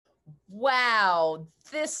Wow,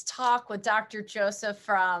 this talk with Dr. Josef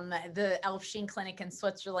from the Elfsheen Clinic in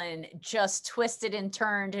Switzerland just twisted and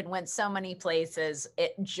turned and went so many places.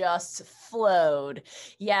 It just flowed.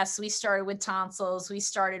 Yes, we started with tonsils. We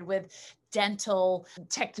started with dental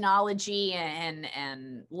technology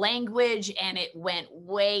and language, and it went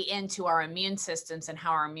way into our immune systems and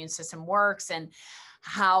how our immune system works, and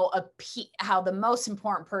how the most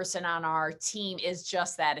important person on our team is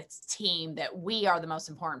just that, it's team, that we are the most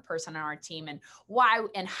important person on our team, and why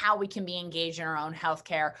and how we can be engaged in our own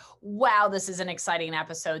healthcare. Wow, this is an exciting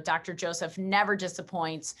episode. Dr. Josef never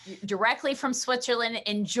disappoints. Directly from Switzerland,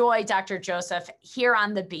 enjoy Dr. Josef here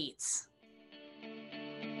on The Beats.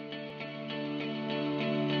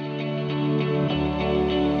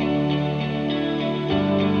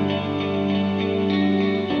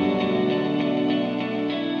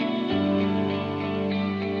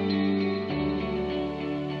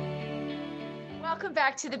 Welcome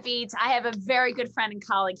back to The Beats. I have a very good friend and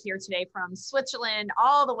colleague here today from Switzerland,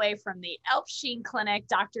 all the way from the Elfsheen Clinic.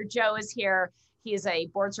 Dr. Joe is here. He is a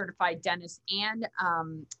board certified dentist and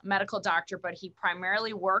medical doctor, but he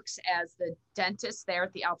primarily works as the dentist there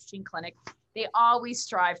at the Elfsheen Clinic. They always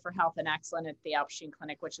strive for health and excellence at the Elfsheen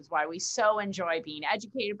Clinic, which is why we so enjoy being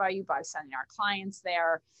educated by you, by sending our clients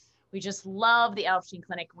there. We just love the Elfsheen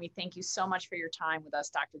Clinic, and we thank you so much for your time with us,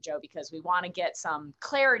 Dr. Joe, because we want to get some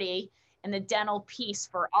clarity and the dental piece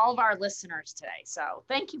for all of our listeners today. So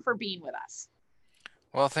thank you for being with us.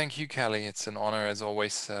 Well, thank you, Kelly. It's an honor, as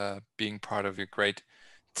always, being part of your great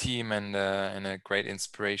team and a great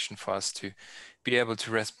inspiration for us to be able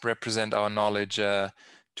to represent our knowledge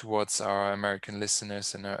towards our American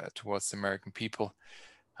listeners and towards the American people.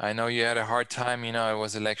 I know you had a hard time. It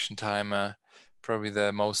was election time, probably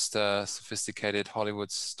the most sophisticated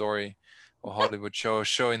Hollywood story or Hollywood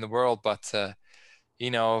show in the world. But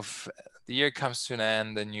if the year comes to an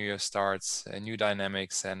end, the new year starts, new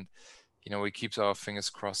dynamics, and we keep our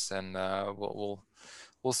fingers crossed, and we'll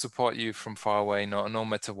support you from far away, no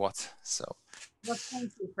matter what. So, well,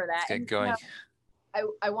 thank you for that. Let's get going.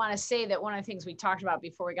 I want to say that one of the things we talked about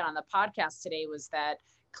before we got on the podcast today was that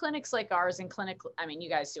clinics like ours and you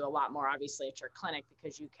guys do a lot more obviously at your clinic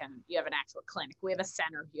because you have an actual clinic. We have a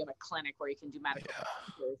center, you have a clinic where you can do medical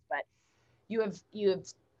procedures, but you have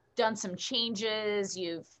done some changes.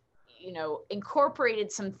 You've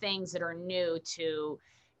incorporated some things that are new to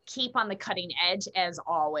keep on the cutting edge as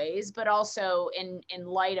always, but also in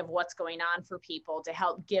light of what's going on for people, to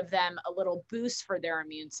help give them a little boost for their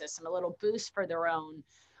immune system, a little boost for their own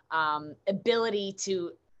ability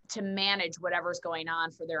to manage whatever's going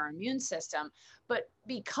on for their immune system. But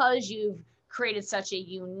because you've created such a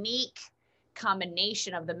unique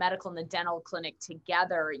combination of the medical and the dental clinic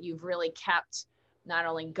together, you've really kept not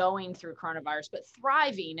only going through coronavirus, but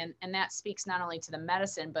thriving. And that speaks not only to the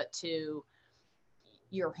medicine, but to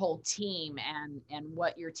your whole team and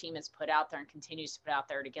what your team has put out there and continues to put out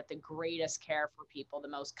there to get the greatest care for people, the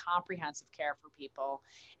most comprehensive care for people,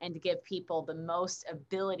 and to give people the most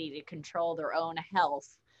ability to control their own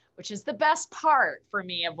health, which is the best part for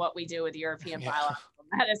me of what we do with European biological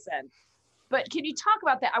medicine. But can you talk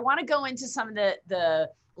about that? I want to go into some of the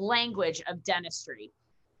language of dentistry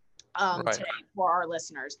today for our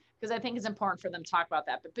listeners, because I think it's important for them to talk about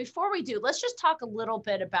that. But before we do, let's just talk a little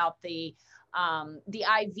bit about the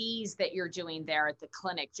IVs that you're doing there at the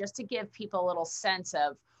clinic, just to give people a little sense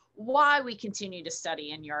of why we continue to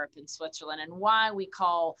study in Europe and Switzerland, and why we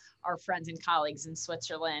call our friends and colleagues in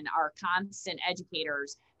Switzerland our constant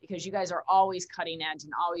educators, because you guys are always cutting edge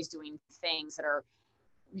and always doing things that are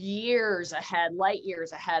years ahead, light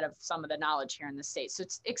years ahead of some of the knowledge here in the States. So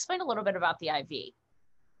explain a little bit about the IV.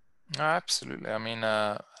 Absolutely.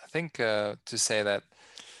 I think to say that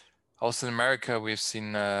also in America, we've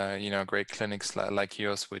seen great clinics like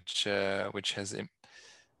yours, which is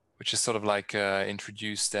sort of like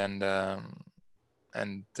introduced and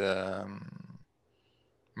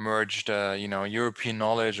merged European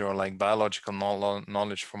knowledge or like biological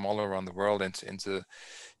knowledge from all around the world into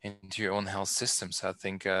your own health system. So I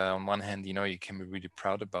think on one hand, you can be really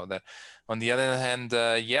proud about that. On the other hand,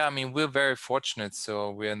 we're very fortunate. So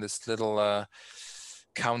we're in this little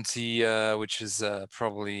county, which is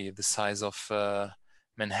probably the size of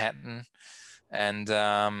Manhattan, and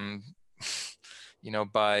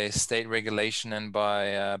by state regulation and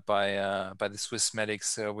by the Swiss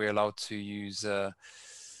medics, we're allowed to use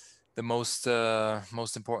the most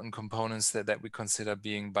important components that we consider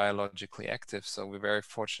being biologically active. So we're very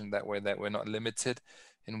fortunate that way, that we're not limited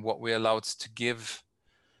in what we're allowed to give,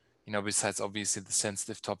 besides obviously the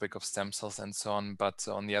sensitive topic of stem cells and so on. But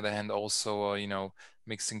on the other hand, also,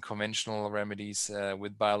 mixing conventional remedies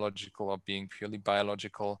with biological or being purely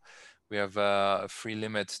biological. We have a free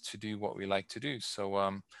limit to do what we like to do.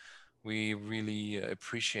 So we really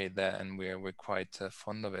appreciate that, and we're quite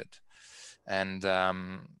fond of it. And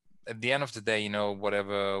at the end of the day,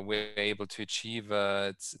 whatever we're able to achieve,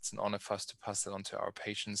 it's an honor for us to pass it on to our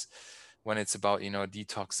patients when it's about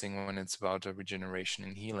detoxing, when it's about regeneration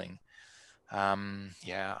and healing.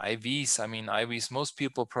 Yeah, IVs. I mean, IVs. Most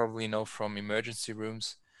people probably know from emergency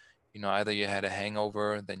rooms. Either you had a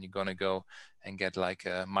hangover, then you're gonna go and get like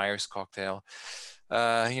a Myers cocktail.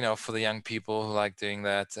 For the young people who like doing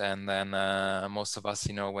that, and then most of us,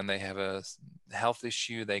 when they have a health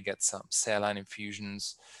issue, they get some saline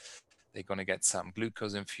infusions. They're gonna get some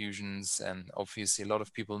glucose infusions, and obviously a lot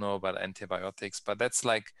of people know about antibiotics, but that's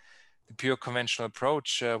like the pure conventional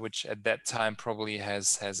approach, which at that time probably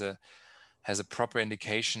has a proper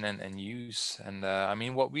indication and use. And I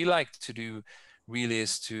mean, what we like to do really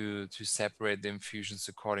is to separate the infusions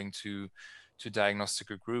according to diagnostic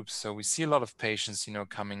groups. So we see a lot of patients,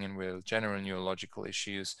 coming in with general neurological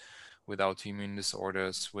issues, with autoimmune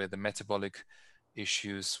disorders, with the metabolic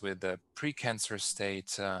issues, with the precancerous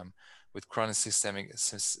state, with chronic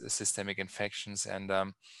systemic infections,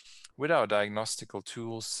 and with our diagnostical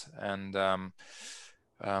tools and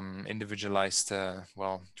individualized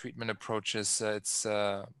treatment approaches, it's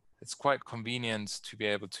quite convenient to be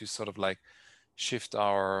able to sort of like shift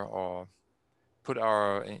our or put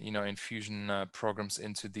our infusion programs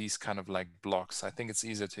into these kind of like blocks. I think it's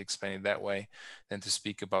easier to explain it that way than to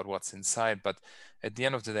speak about what's inside. But at the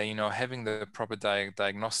end of the day, having the proper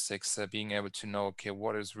diagnostics, being able to know, okay,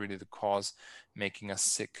 what is really the cause making us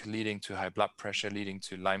sick, leading to high blood pressure, leading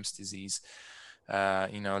to Lyme's disease,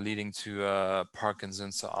 leading to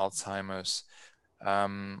Parkinson's or Alzheimer's,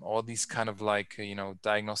 all these kind of like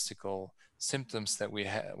diagnostical symptoms that we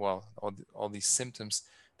have. Well, all these symptoms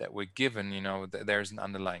that we're given, there's an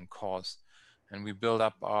underlying cause, and we build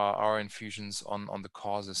up our infusions on the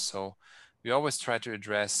causes. So we always try to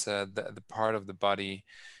address the part of the body,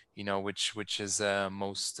 which is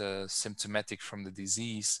most symptomatic from the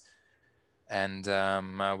disease, and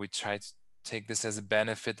we try to take this as a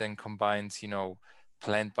benefit and combine,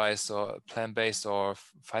 plant-based or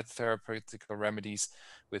phytotherapeutical remedies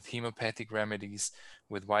with hemopathic remedies,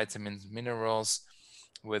 with vitamins, minerals,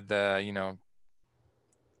 with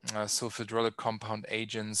sulfhydrylic compound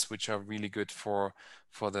agents, which are really good for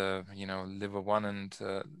the liver one and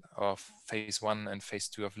of phase 1 and phase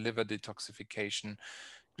 2 of liver detoxification.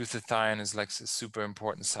 Glutathione is like a super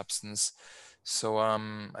important substance. So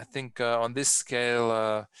I think on this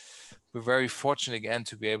scale, we're very fortunate again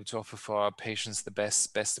to be able to offer for our patients the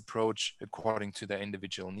best approach according to their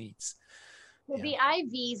individual needs. So Yeah. the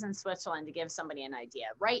IVs in Switzerland, to give somebody an idea,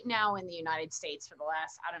 right now in the United States for the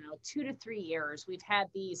last, I don't know, 2 to 3 years, we've had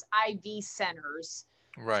these IV centers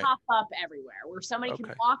Right. pop up everywhere where somebody can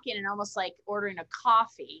Okay. walk in and almost like ordering a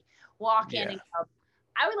coffee, walk in Yeah. and go,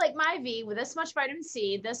 I would like my IV with this much vitamin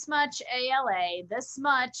C, this much ALA, this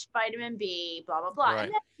much vitamin B, blah, blah, blah. Right.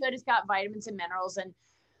 And that's good. It's got vitamins and minerals. And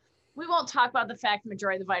we won't talk about the fact the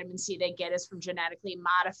majority of the vitamin C they get is from genetically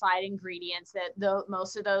modified ingredients, that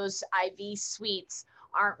most of those IV suites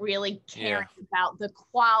aren't really caring about the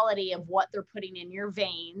quality of what they're putting in your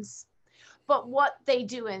veins. But what they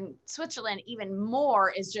do in Switzerland even more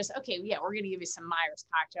is just, okay, yeah, we're going to give you some Myers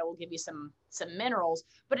cocktail. We'll give you some minerals.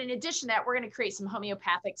 But in addition to that, we're going to create some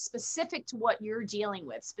homeopathic specific to what you're dealing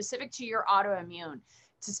with, specific to your autoimmune,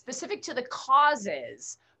 specific to the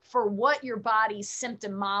causes for what your body's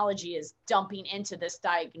symptomology is dumping into this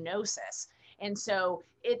diagnosis. And so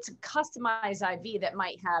it's a customized IV that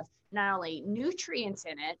might have not only nutrients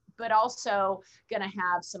in it, but also going to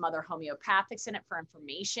have some other homeopathics in it for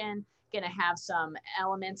information, going to have some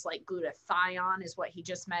elements like glutathione is what he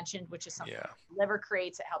just mentioned, which is something the liver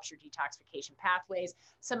creates. It helps your detoxification pathways.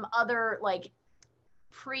 Some other like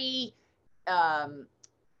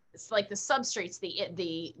it's like the substrates,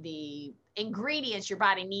 the ingredients your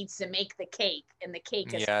body needs to make the cake, and the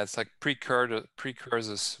cake is it's like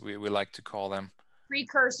precursors, we like to call them.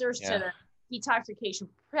 Precursors to the detoxification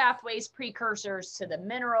pathways, precursors to the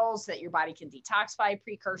minerals that your body can detoxify,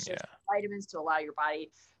 precursors to vitamins to allow your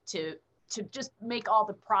body to just make all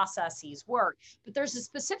the processes work. But there's a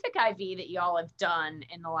specific IV that y'all have done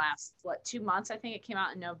in the last 2 months. I think it came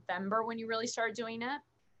out in November when you really started doing it.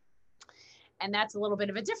 And that's a little bit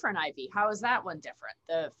of a different IV. How is that one different?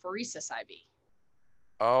 The pheresis IV.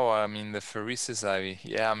 Oh, I mean the pheresis IV.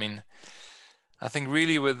 Yeah, I mean, I think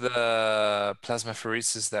really with the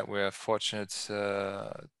plasmapheresis that we're fortunate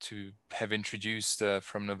to have introduced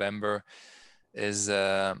from November is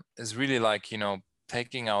really like,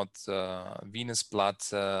 taking out venous blood,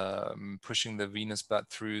 pushing the venous blood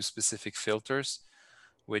through specific filters,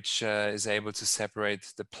 which is able to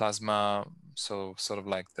separate the plasma, so sort of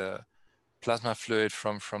like the plasma fluid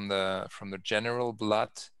from the general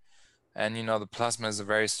blood. And the plasma is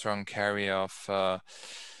a very strong carrier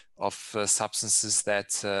of substances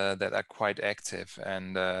that are quite active,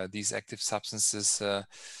 and these active substances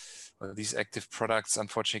or these active products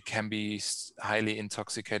unfortunately can be highly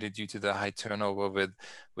intoxicated due to the high turnover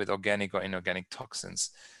with organic or inorganic toxins.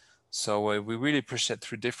 So we really push that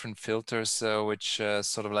through different filters, which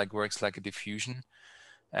sort of like works like a diffusion.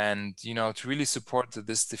 And to really support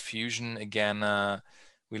this diffusion, again,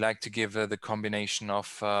 we like to give the combination of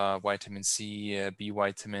vitamin C, B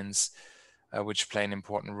vitamins, which play an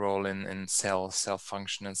important role in cell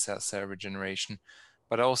function and cell regeneration,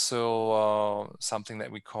 but also something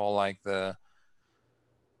that we call like the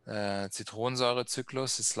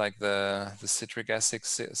Zitronensäurezyklus. It's like the citric acid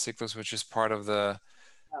cyclus, which is part of the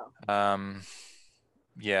Oh, um,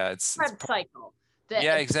 yeah, it's Krebs cycle.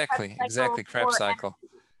 yeah, The Krebs cycle exactly, Krebs for cycle.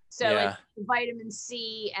 so it's Yeah, vitamin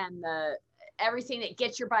C and the everything that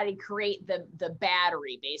gets your body create the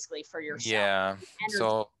battery basically for your cells, yeah. the energy So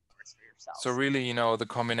source for your cells. really, the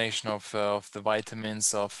combination of the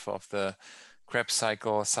vitamins of the Krebs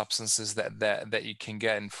cycle substances that you can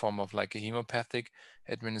get in form of like a hemopathic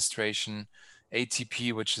administration,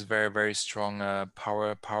 ATP, which is very very strong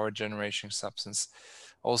power generation substance.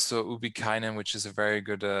 Also ubiquinone, which is a very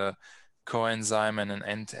good coenzyme and an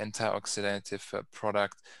antioxidative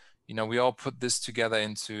product. We all put this together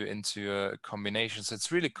into a combination. So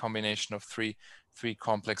it's really a combination of three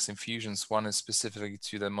complex infusions. One is specifically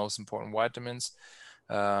to the most important vitamins,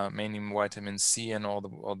 mainly vitamin C and all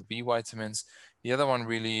the B vitamins. The other one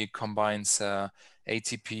really combines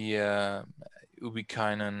ATP,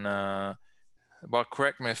 ubiquinone. Well,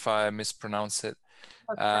 correct me if I mispronounce it,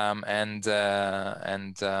 Okay. and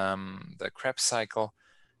the Krebs cycle.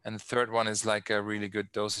 And the third one is like a really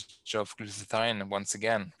good dosage of glutathione once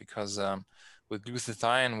again, because with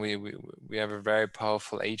glutathione we have a very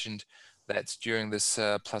powerful agent that during this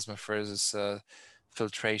plasmapheresis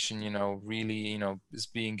filtration, really, is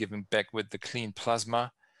being given back with the clean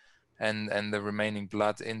plasma and the remaining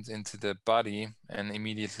blood into the body, and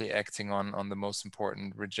immediately acting on the most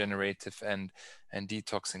important regenerative and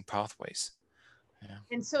detoxing pathways. Yeah.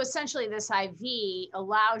 And so essentially this IV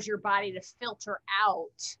allows your body to filter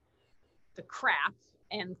out the crap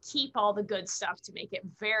and keep all the good stuff to make it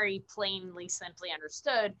very plainly, simply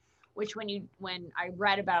understood. Which when I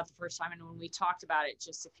read about it the first time and when we talked about it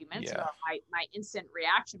just a few minutes ago, Yeah. my instant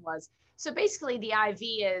reaction was, so basically the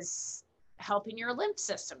IV is helping your lymph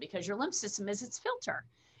system, because your lymph system is its filter,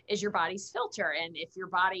 is your body's filter. And if your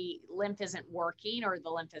body lymph isn't working, or the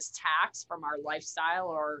lymph is taxed from our lifestyle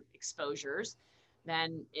or exposures,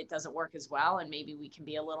 then it doesn't work as well. And maybe we can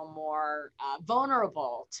be a little more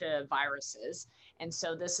vulnerable to viruses. And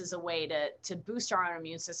so this is a way to boost our own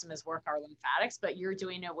immune system, is work our lymphatics, but you're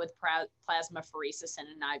doing it with plasmapheresis in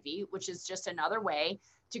an IV, which is just another way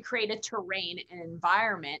to create a terrain, an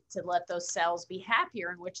environment to let those cells be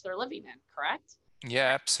happier in which they're living in, correct?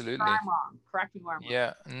 Yeah, Or absolutely. I'm wrong. Correct me where I'm wrong.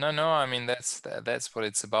 Yeah, no. I mean, that's what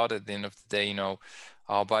it's about. At the end of the day,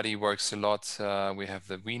 our body works a lot. We have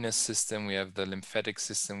the venous system, we have the lymphatic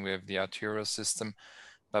system, we have the arterial system,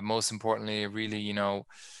 but most importantly, really,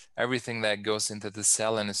 everything that goes into the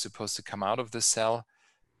cell and is supposed to come out of the cell,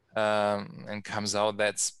 and comes out,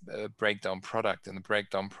 that's a breakdown product, and the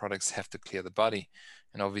breakdown products have to clear the body.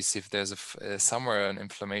 And obviously, if there's somewhere an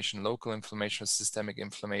inflammation, local inflammation or systemic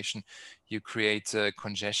inflammation, you create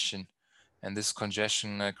congestion, and this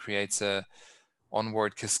congestion creates a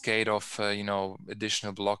onward cascade of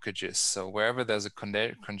additional blockages. So wherever there's a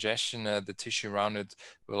congestion, the tissue around it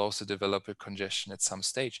will also develop a congestion at some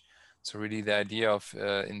stage. So really, the idea of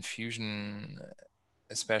infusion,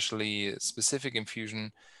 especially specific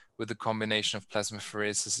infusion with the combination of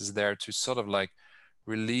plasmapheresis, is there to sort of like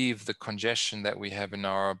relieve the congestion that we have in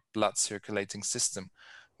our blood circulating system,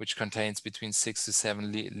 which contains between 6 to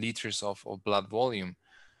 7 liters of blood volume.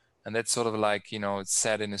 And that's sort of like, it's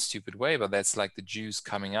said in a stupid way, but that's like the juice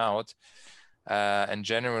coming out. And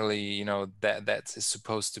generally, that is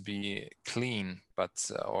supposed to be clean, but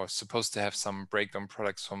or supposed to have some breakdown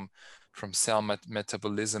products from cell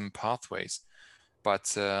metabolism pathways.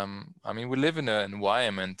 But I mean, we live in an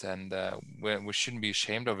environment, and we shouldn't be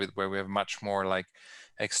ashamed of it, where we have much more like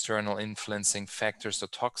external influencing factors or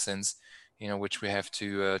toxins, which we have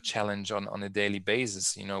to challenge on a daily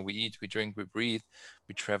basis. We eat, we drink, we breathe,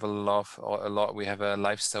 we travel a lot. We have a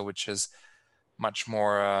lifestyle which is much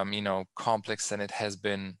more, complex than it has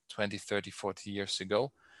been 20, 30, 40 years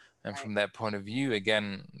ago. And Right. from that point of view,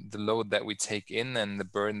 again, the load that we take in and the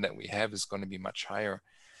burden that we have is going to be much higher.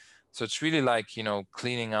 So it's really like,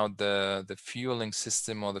 cleaning out the fueling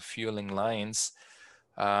system or the fueling lines,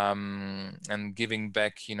 and giving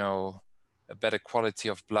back, a better quality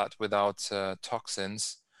of blood without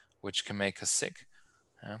toxins, which can make us sick.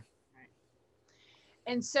 Yeah. Right.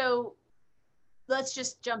 And so let's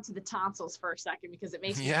just jump to the tonsils for a second because it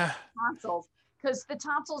makes me think Yeah. of tonsils. Because the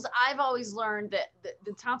tonsils, I've always learned that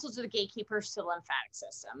the tonsils are the gatekeepers to the lymphatic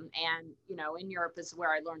system. And, in Europe is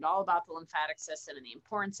where I learned all about the lymphatic system and the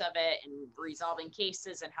importance of it, and resolving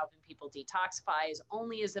cases and helping people detoxify is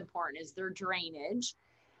only as important as their drainage.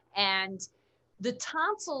 And the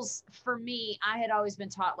tonsils, for me, I had always been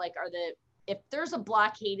taught, like, if there's a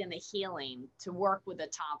blockade in the healing, to work with the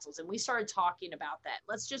tonsils. And we started talking about that.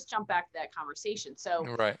 Let's just jump back to that conversation. So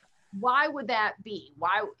Right. why would that be?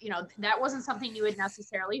 Why, that wasn't something you had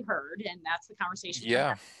necessarily heard. And that's the conversations I'm Yeah.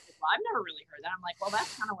 having. Well, I've never really heard that. I'm like, well,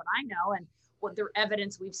 that's kind of what I know. And what the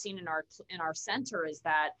evidence we've seen in our center is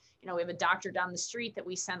that, we have a doctor down the street that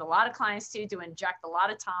we send a lot of clients to inject a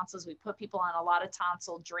lot of tonsils. We put people on a lot of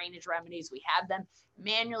tonsil drainage remedies. We have them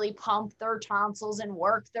manually pump their tonsils and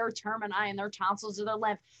work their termini and their tonsils or their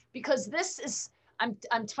lymph, because this is,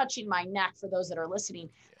 I'm touching my neck for those that are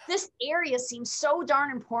listening. This area seems so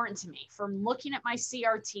darn important to me from looking at my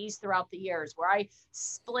CRTs throughout the years, where I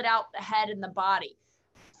split out the head and the body.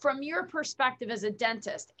 From your perspective as a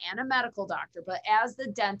dentist and a medical doctor, but as the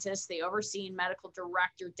dentist, the overseeing medical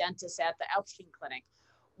director dentist at the Epstein Clinic,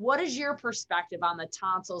 what is your perspective on the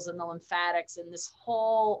tonsils and the lymphatics and this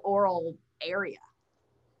whole oral area?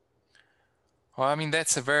 Well, I mean,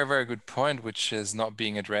 that's a very, very good point, which is not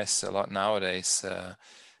being addressed a lot nowadays.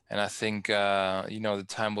 And I think, the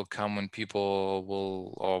time will come when people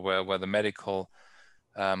will, or where the medical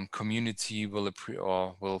community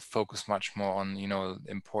will focus much more on, the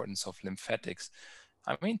importance of lymphatics.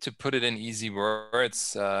 I mean, to put it in easy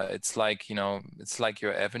words, it's like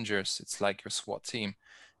your Avengers, it's like your SWAT team.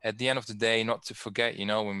 At the end of the day, not to forget,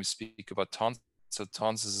 when we speak about tonsils, so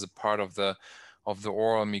tonsils is a part of the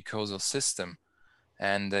oral mucosal system.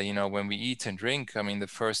 And when we eat and drink, I mean, the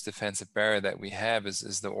first defensive barrier that we have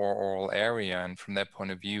is the oral area. And from that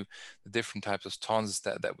point of view, the different types of tonsils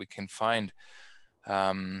that we can find,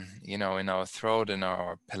 in our throat, in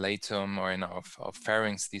our palatum, or in our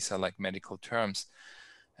pharynx, these are like medical terms.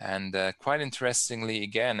 And quite interestingly,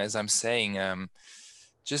 again, as I'm saying,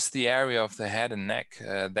 just the area of the head and neck,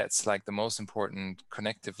 that's like the most important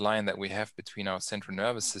connective line that we have between our central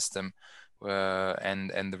nervous system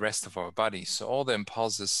and the rest of our body. So all the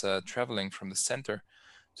impulses traveling from the center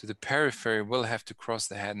to the periphery will have to cross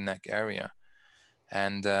the head and neck area.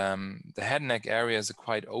 And the head and neck area is a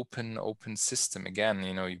quite open system. Again,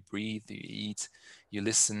 you breathe, you eat, you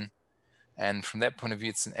listen. And from that point of view,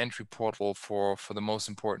 it's an entry portal for the most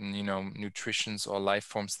important, nutritions or life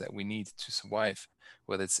forms that we need to survive,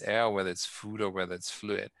 whether it's air, whether it's food, or whether it's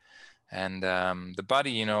fluid. And the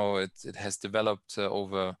body, it has developed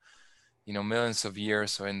over, millions of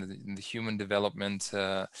years, or in the human development,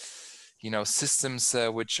 systems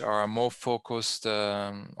which are more focused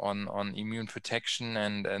on immune protection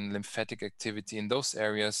and lymphatic activity in those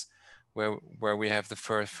areas where we have the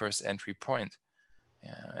first entry point.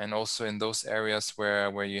 Yeah, and also in those areas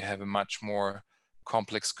where you have a much more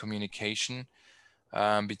complex communication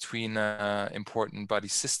between important body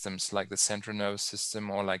systems like the central nervous system,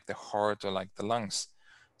 or like the heart, or like the lungs.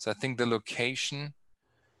 So I think the location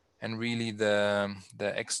and really the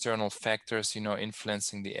external factors,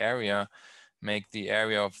 influencing the area, make the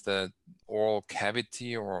area of the oral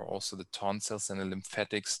cavity, or also the tonsils and the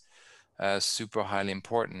lymphatics, super highly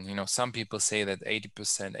important. Some people say that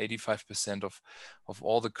 80%, 85% of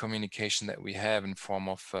all the communication that we have in form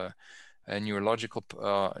of neurological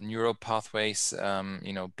neural pathways,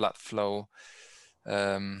 blood flow,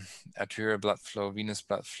 arterial blood flow, venous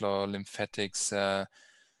blood flow, lymphatics,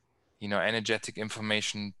 energetic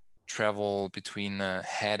information travel between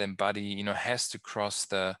head and body, has to cross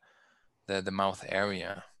the mouth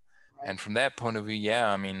area. Right. And from that point of view,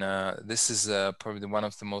 yeah, I mean, this is probably one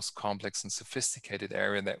of the most complex and sophisticated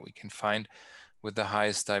area that we can find, with the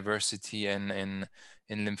highest diversity in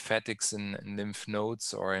lymphatics and lymph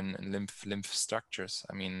nodes, or in lymph structures.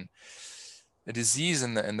 I mean, a disease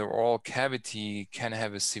in the oral cavity can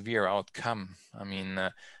have a severe outcome. I mean,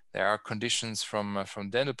 there are conditions from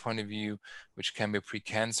dental point of view which can be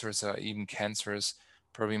precancerous or even cancerous.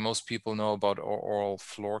 Probably most people know about oral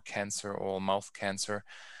floor cancer, oral mouth cancer,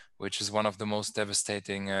 which is one of the most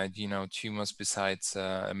devastating, tumors besides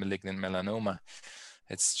a malignant melanoma.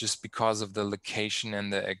 It's just because of the location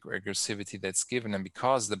and the aggressivity that's given, and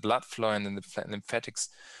because the blood flow and the lymphatics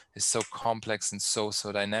is so complex and so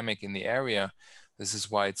dynamic in the area. This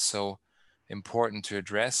is why it's so important to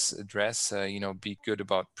address, be good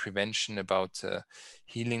about prevention, about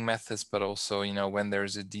healing methods, but also, when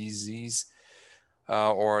there's a disease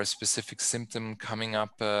or a specific symptom coming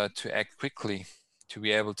up, to act quickly, to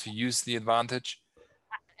be able to use the advantage.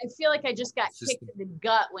 I feel like I just got kicked in the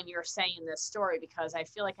gut when you're saying this story, because I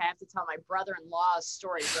feel like I have to tell my brother-in-law's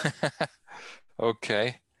story.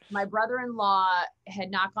 Okay. My brother-in-law had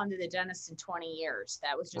not gone to the dentist in 20 years.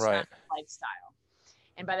 That was just not his lifestyle.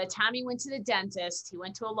 And by the time he went to the dentist, he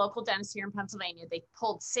went to a local dentist here in Pennsylvania. They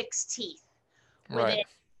pulled 6 teeth. Within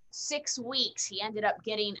 6 weeks, he ended up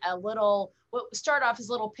getting a little, what started off as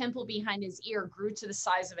a little pimple behind his ear grew to the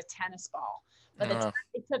size of a tennis ball. By the time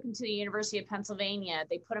they took him to the University of Pennsylvania,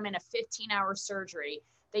 they put him in a 15-hour surgery.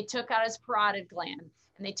 They took out his parotid gland,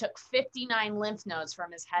 and they took 59 lymph nodes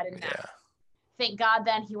from his head and neck. Yeah. Thank God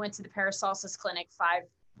then he went to the Paracelsus Clinic 5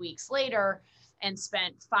 weeks later and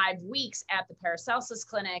spent 5 weeks at the Paracelsus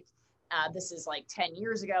Clinic. This is like 10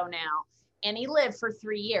 years ago now. And he lived for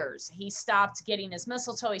 3 years. He stopped getting his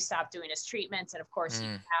mistletoe. He stopped doing his treatments. And of course, he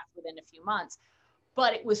passed within a few months.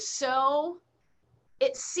 But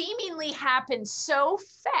it seemingly happened so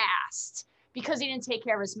fast because he didn't take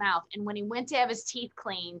care of his mouth. And when he went to have his teeth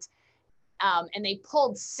cleaned, and they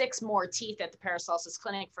pulled 6 more teeth at the Paracelsus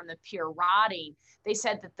Clinic from the pure rotting, they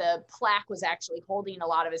said that the plaque was actually holding a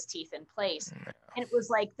lot of his teeth in place. And it was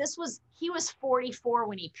like, he was 44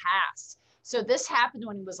 when he passed. So this happened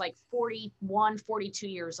when he was like 41, 42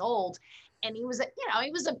 years old. And he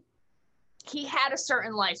had a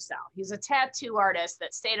certain lifestyle. He was a tattoo artist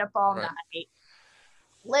that stayed up all night,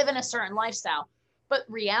 living a certain lifestyle. But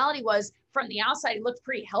reality was, from the outside, he looked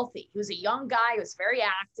pretty healthy. He was a young guy. He was very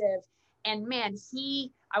active. And man,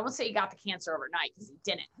 I won't say he got the cancer overnight, because he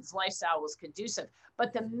didn't. His lifestyle was conducive.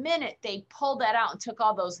 But the minute they pulled that out and took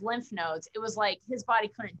all those lymph nodes, it was like his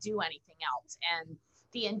body couldn't do anything else. And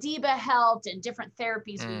the Indiba helped, and different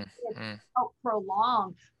therapies we did helped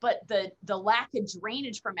prolong, but the lack of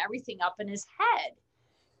drainage from everything up in his head.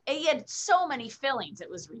 He had so many fillings. It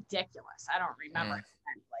was ridiculous. I don't remember,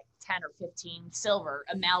 like 10 or 15 silver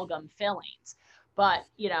amalgam fillings. But,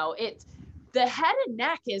 the head and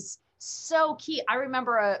neck is so key. I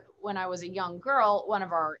remember when I was a young girl,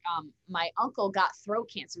 my uncle got throat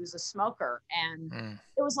cancer. He was a smoker, and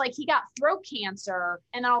it was like he got throat cancer,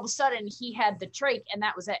 and then all of a sudden he had the trach, and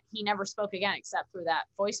that was it. He never spoke again except through that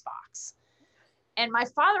voice box. And my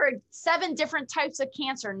father had 7 different types of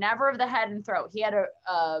cancer, never of the head and throat. He had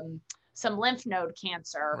some lymph node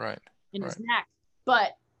cancer in his neck,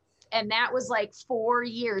 and that was like 4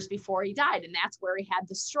 years before he died. And that's where he had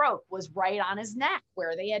the stroke, was right on his neck,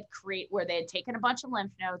 where they had taken a bunch of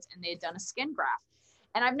lymph nodes and they had done a skin graft.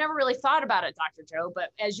 And I've never really thought about it, Dr. Joe,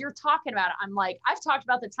 but as you're talking about it, I'm like, I've talked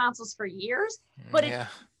about the tonsils for years, but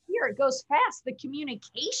here it goes fast. The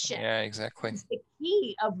communication exactly is the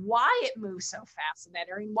key of why it moves so fast in that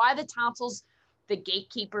area, and why the tonsils, the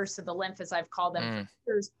gatekeepers to the lymph, as I've called them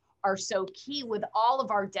for years, are so key with all of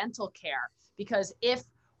our dental care. Because if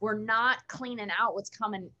we're not cleaning out what's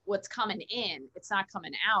coming in, it's not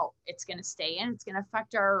coming out. It's going to stay in. It's going to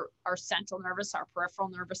affect our central nervous, our peripheral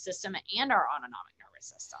nervous system, and our autonomic nervous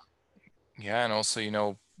system. Yeah, and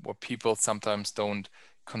also, what people sometimes don't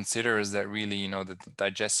consider is that really, that the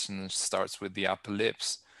digestion starts with the upper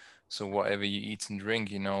lips. So whatever you eat and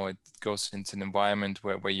drink, it goes into an environment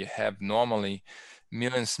where you have normally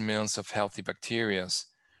millions and millions of healthy bacteria,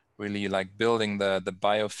 really like building the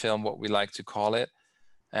biofilm, what we like to call it.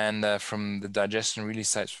 And from the digestion really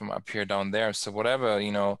starts from up here down there. So whatever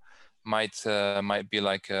might be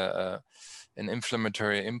like an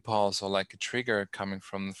inflammatory impulse or like a trigger coming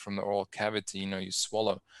from the oral cavity, you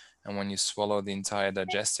swallow, and when you swallow, the entire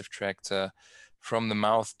digestive tract from the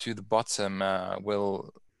mouth to the bottom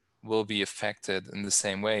will be affected in the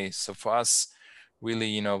same way. So for us,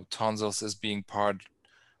 really, tonsils is being part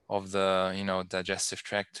of the digestive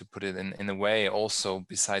tract, to put it in a way, also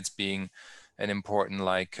besides being an important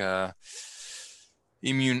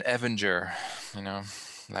immune avenger,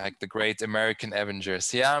 like the great American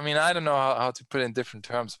Avengers. Yeah, I mean, I don't know how to put it in different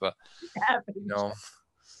terms, but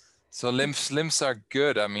so limbs are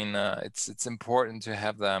good. I mean, it's important to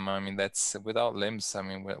have them. I mean, that's without limbs, I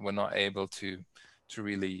mean, we're not able to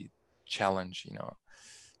really challenge,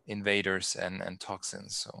 invaders and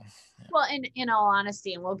toxins. So well, in all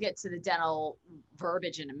honesty, and we'll get to the dental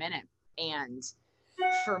verbiage in a minute, and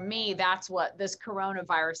for me, that's what this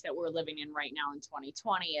coronavirus that we're living in right now in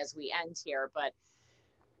 2020 as we end here. But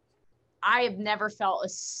I have never felt a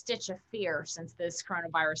stitch of fear since this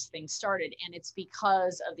coronavirus thing started. And it's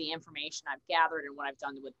because of the information I've gathered and what I've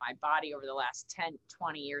done with my body over the last 10,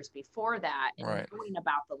 20 years before that, and Right. knowing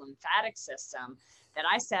about the lymphatic system, that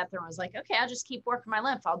I sat there and was like, okay, I'll just keep working my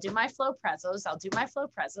lymph. I'll do my flow prezos. I'll do my flow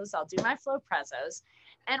prezos. I'll do my flow prezos,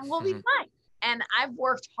 and we'll be Mhm. fine. And I've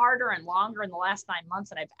worked harder and longer in the last 9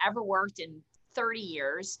 months than I've ever worked in 30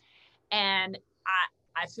 years. And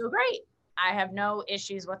I feel great. I have no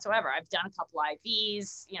issues whatsoever. I've done a couple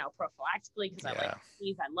IVs, prophylactically because I like Yeah.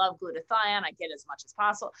 these. I love glutathione. I get as much as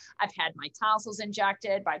possible. I've had my tonsils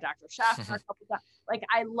injected by Dr. Schaffner a couple times. Like,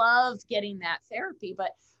 I love getting that therapy,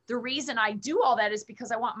 but the reason I do all that is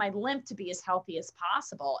because I want my lymph to be as healthy as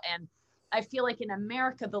possible. And I feel like in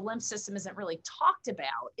America, the lymph system isn't really talked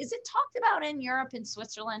about. Is it talked about in Europe and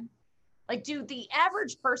Switzerland? Like, do the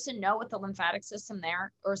average person know what the lymphatic system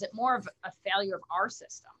there, or is it more of a failure of our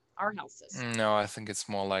system, our health system? No, I think it's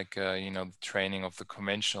more like the training of the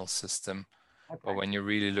conventional system. But Okay. when you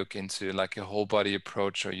really look into like a whole body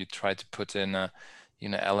approach, or you try to put in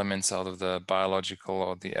elements out of the biological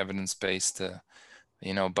or the evidence-based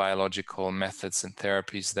biological methods and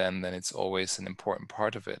therapies, then it's always an important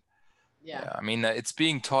part of it. Yeah. Yeah, I mean, it's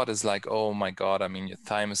being taught as like, oh my God, I mean, your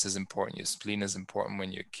thymus is important, your spleen is important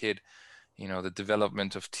when you're a kid. The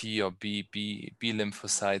development of T or B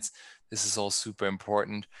lymphocytes, this is all super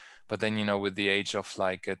important. But then, with the age of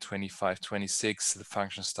like 25, 26, the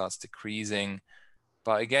function starts decreasing.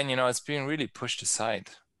 But again, it's being really pushed aside.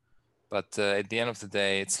 But at the end of the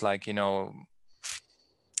day, it's like,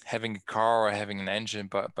 having a car or having an engine,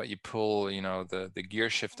 but you pull, the gear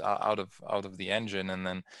shift out of the engine, and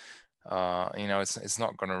then it's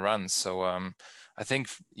not going to run. So I think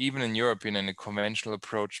even in Europe, in a conventional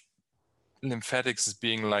approach, lymphatics is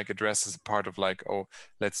being like addressed as a part of like, oh,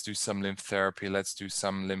 let's do some lymph therapy, let's do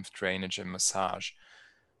some lymph drainage and massage,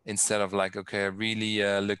 instead of like, okay, really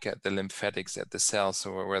look at the lymphatics at the cells,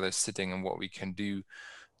 so where they're sitting and what we can do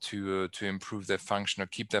to improve their function or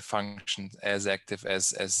keep their function as active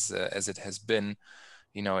as it has been,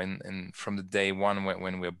 in from the day one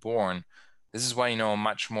when we're born. This is why,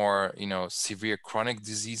 much more, severe chronic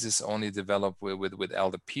diseases only develop with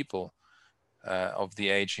elder people of the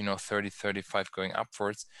age, 30, 35 going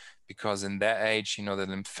upwards, because in that age, the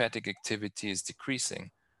lymphatic activity is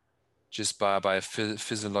decreasing just by a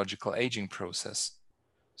physiological aging process.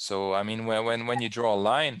 So, I mean, when you draw a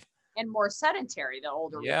line, And more sedentary the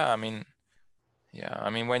older we get. yeah, I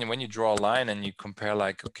mean, when you draw a line and you compare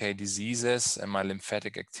like, okay, diseases and my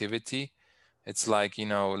lymphatic activity, it's like,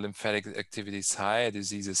 lymphatic activity is high,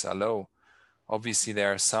 diseases are low. Obviously,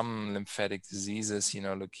 there are some lymphatic diseases,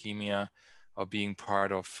 leukemia, or being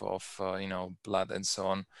part of blood and so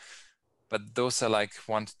on. But those are like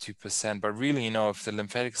 1 to 2%. But really, if the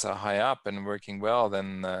lymphatics are high up and working well,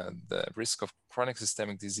 then the risk of chronic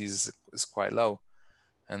systemic disease is quite low.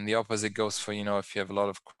 And the opposite goes for, if you have a lot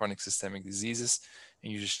of chronic systemic diseases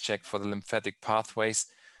and you just check for the lymphatic pathways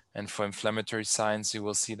and for inflammatory signs, you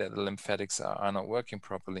will see that the lymphatics are not working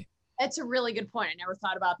properly. That's a really good point. I never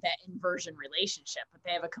thought about that inversion relationship, but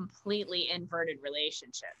they have a completely inverted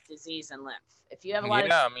relationship, disease and lymph. If you have a lot of,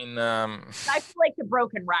 Yeah, I mean, I feel like the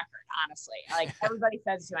broken record, honestly. Like, everybody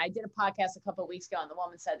says to me, I did a podcast a couple of weeks ago, and the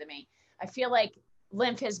woman said to me, I feel like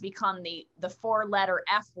lymph has become the 4-letter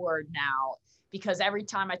F word now, because every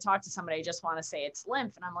time I talk to somebody, I just want to say it's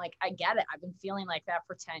lymph. And I'm like, I get it. I've been feeling like that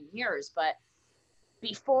for 10 years, but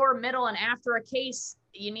before, middle, and after a case,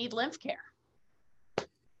 you need lymph care.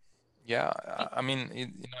 yeah, I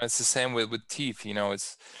mean, it's the same with teeth.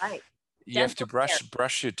 It's Right. you have to Dental care.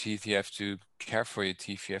 brush your teeth. You have to care for your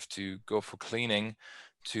teeth. You have to go for cleaning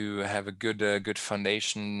to have a good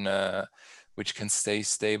foundation, which can stay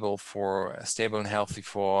stable and healthy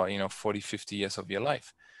for 40, 50 years of your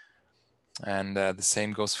life. And the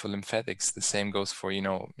same goes for lymphatics. The same goes for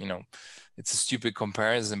it's a stupid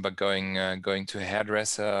comparison, but going to a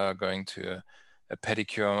hairdresser, going to a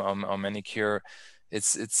pedicure or manicure,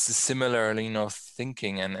 it's a similar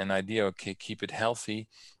thinking and idea. Okay, keep it healthy,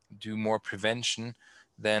 do more prevention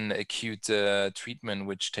than acute treatment,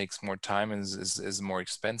 which takes more time and is more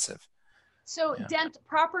expensive. So Yeah.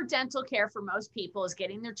 proper dental care for most people is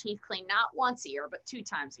getting their teeth cleaned not once a year, but 2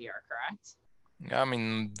 times a year, correct? I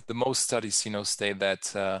mean, the most studies, state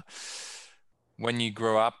that when you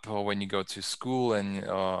grow up or when you go to school and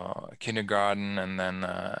kindergarten and then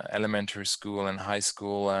elementary school and high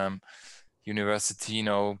school, university,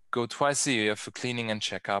 go twice a year for cleaning and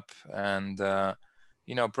checkup, and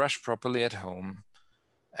brush properly at home,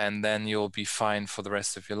 and then you'll be fine for the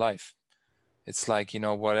rest of your life. It's like,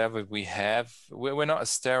 whatever we have, we're not a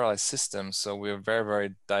sterile system, so we're a very,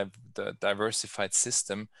 very diversified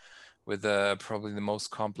system. with probably the most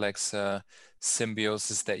complex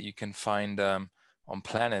symbiosis that you can find on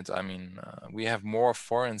planet. I mean, we have more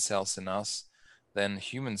foreign cells in us than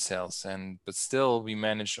human cells, and but still we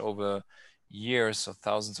managed over years or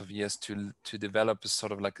thousands of years to develop a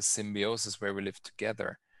sort of like a symbiosis where we live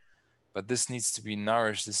together. But this needs to be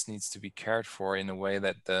nourished, this needs to be cared for in a way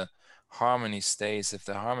that the harmony stays. If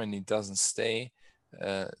the harmony doesn't stay,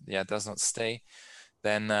 does not stay,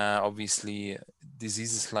 then obviously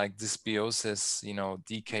diseases like dysbiosis,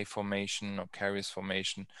 decay formation or caries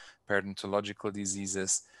formation, periodontological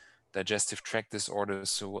diseases, digestive tract disorders,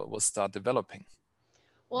 so will start developing.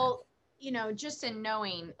 Yeah. Well, just in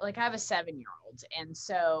knowing, like I have a 7-year-old, and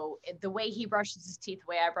so the way he brushes his teeth, the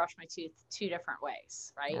way I brush my teeth, two different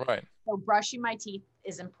ways, right? Right. So brushing my teeth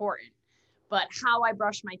is important, but how I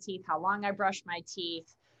brush my teeth, how long I brush my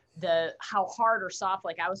teeth, the how hard or soft,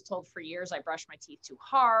 like I was told for years I brush my teeth too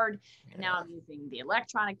hard. And now Yeah. I'm using the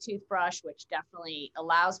electronic toothbrush, which definitely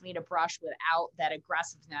allows me to brush without that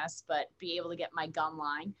aggressiveness, but be able to get my gum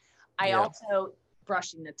line. I Yeah. also,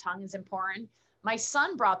 brushing the tongue is important. My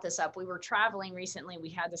son brought this up. We were traveling recently. We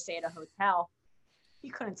had to stay at a hotel. He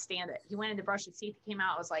couldn't stand it. He went in to brush his teeth. He came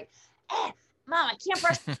out. I was like, Mom, I can't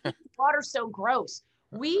brush my teeth. Water's so gross.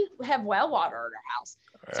 We have well water at our house.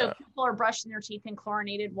 So Yeah. people are brushing their teeth in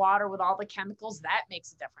chlorinated water with all the chemicals. That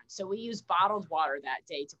makes a difference. So we use bottled water that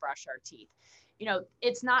day to brush our teeth.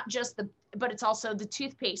 It's not just but it's also the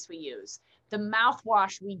toothpaste we use. The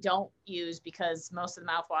mouthwash we don't use because most of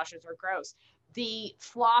the mouthwashes are gross. The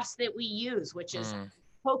floss that we use, which is Mm.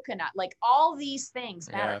 coconut, like all these things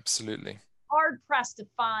Yeah, matter. absolutely. Hard pressed to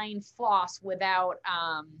find floss without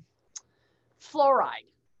fluoride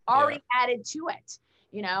Yeah. already added to it,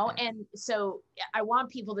 and so I want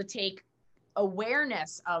people to take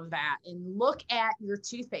awareness of that and look at your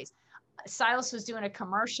toothpaste. Silas was doing a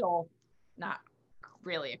commercial, not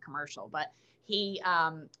really a commercial, but he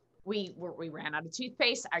we ran out of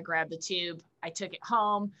toothpaste. I grabbed the tube. I took it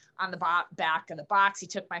home. On the back of the box, he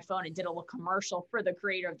took my phone and did a little commercial for the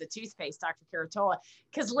creator of the toothpaste, Dr. Caratola,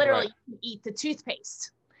 because literally Right. you can eat the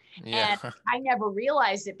toothpaste. Yeah. And I never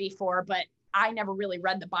realized it before, but I never really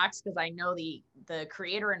read the box because I know the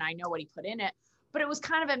creator and I know what he put in it. But it was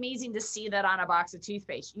kind of amazing to see that on a box of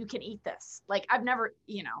toothpaste. You can eat this. Like I've never,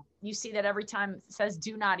 you see that every time it says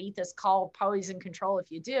do not eat this, call poison control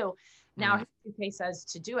if you do. Now Mm. his toothpaste says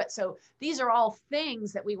to do it. So these are all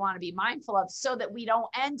things that we want to be mindful of so that we don't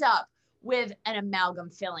end up with an amalgam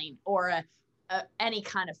filling or any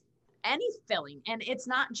kind of any filling. And it's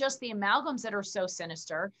not just the amalgams that are so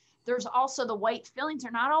sinister. There's also the white fillings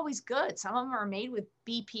are not always good. Some of them are made with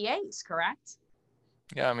BPAs, correct?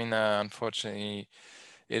 Yeah, I mean, unfortunately,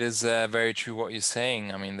 it is very true what you're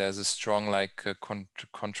saying. I mean, there's a strong like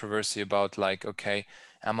controversy about like, okay,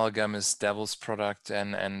 amalgam is devil's product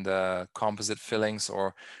and composite fillings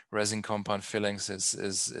or resin compound fillings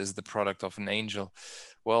is the product of an angel.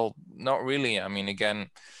 Well, not really. I mean,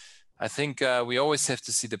 again, I think we always have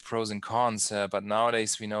to see the pros and cons, but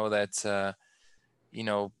nowadays we know that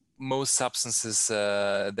most substances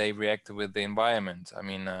they react with the environment. I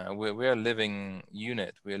mean, we're a living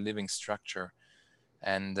unit, we're a living structure,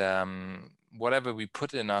 and whatever we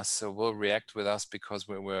put in us will react with us because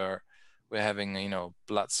we're having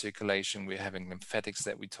blood circulation, we're having lymphatics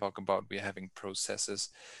that we talk about, we're having processes,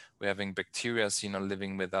 we're having bacteria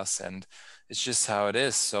living with us, and it's just how it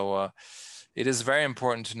is. So it is very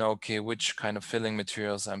important to know, okay, which kind of filling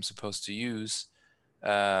materials I'm supposed to use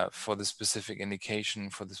for the specific indication,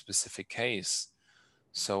 for the specific case.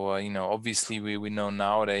 So, obviously we know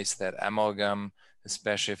nowadays that amalgam,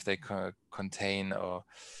 especially if they contain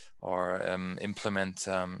or implement,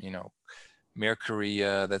 mercury,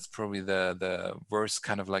 that's probably the worst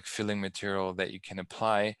kind of like filling material that you can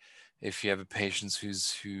apply if you have a patient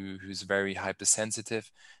who's very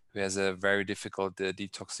hypersensitive, who has a very difficult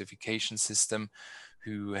detoxification system,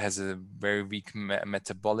 who has a very weak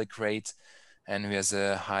metabolic rate, and who has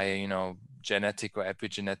a high, genetic or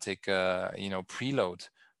epigenetic, preload,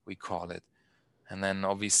 we call it. And then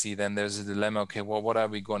obviously then there's a dilemma. Okay, well, what are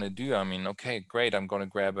we going to do? I mean, okay, great. I'm going to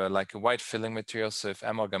grab like a white filling material. So if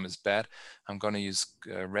amalgam is bad, I'm going to use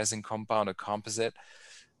resin compound or composite,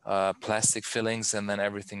 plastic fillings, and then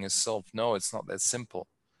everything is solved. No, it's not that simple.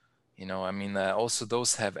 I mean, also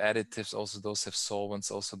those have additives, also those have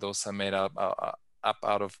solvents, also those are made up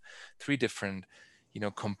out of three different,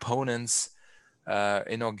 components,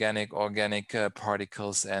 inorganic, organic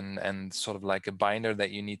particles, and sort of like a binder that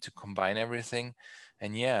you need to combine everything.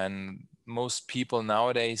 And yeah, and most people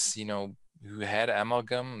nowadays, who had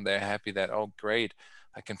amalgam, they're happy that, oh, great,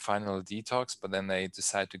 I can finally detox, but then they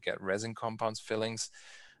decide to get resin compounds fillings.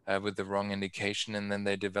 with the wrong indication, and then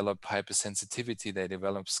they develop hypersensitivity, they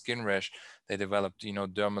develop skin rash, they develop,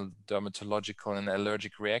 dermatological and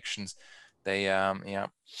allergic reactions. They yeah,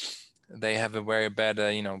 they have a very bad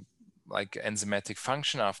like enzymatic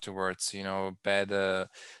function afterwards, bad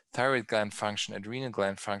thyroid gland function, adrenal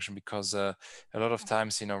gland function, because a lot of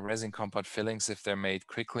times, resin compound fillings, if they're made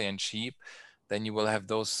quickly and cheap, then you will have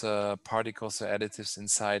those particles or additives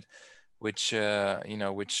inside, which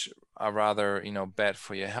which are rather bad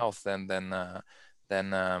for your health than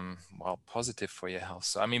well, positive for your health.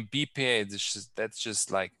 So I mean, BPA, that's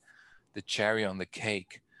just like the cherry on the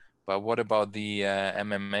cake. But what about the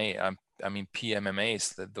MMA? I mean,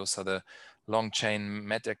 PMMAs. That those are the long chain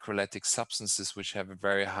metacrylatic substances which have a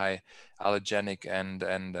very high allergenic and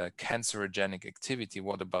cancerogenic activity.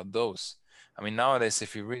 What about those? I mean, nowadays,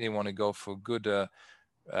 if you really want to go for good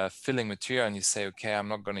filling material, and you say, okay, I'm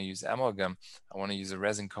not going to use amalgam, I want to use a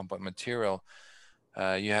resin compound material.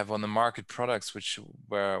 You have on the market products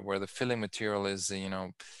where the filling material is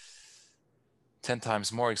 10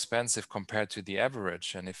 times more expensive compared to the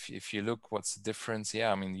average. And if you look what's the difference,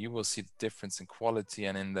 yeah, I mean, you will see the difference in quality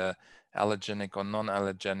and in the allergenic or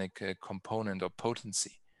non-allergenic component or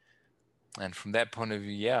potency. And from that point of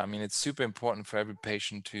view, yeah, I mean, it's super important for every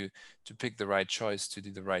patient to pick the right choice, to do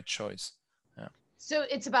the right choice. Yeah. So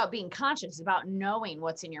it's about being conscious, about knowing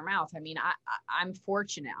what's in your mouth. I mean, I'm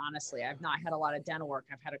fortunate, honestly. I've not had a lot of dental work.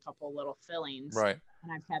 I've had a couple of little fillings, Right.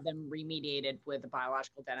 and I've had them remediated with a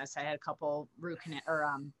biological dentist. I had a couple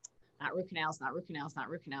not root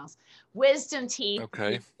canals, wisdom teeth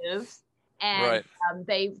Okay. removed, and Right.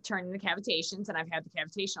 they turned into cavitations, and I've had the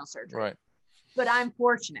cavitational surgery. Right. But I'm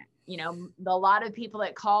fortunate, a lot of people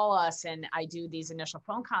that call us and I do these initial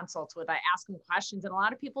phone consults with, I ask them questions, and a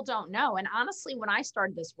lot of people don't know. And honestly, when I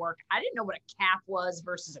started this work, I didn't know what a cap was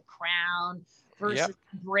versus a crown Yep. versus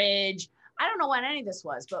a bridge. I don't know what any of this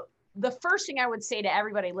was, but the first thing I would say to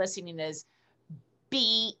everybody listening is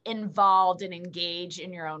be involved and engage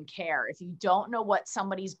in your own care. If you don't know what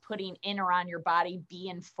somebody's putting in or on your body, be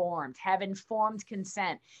informed, have informed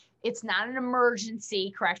consent. It's not an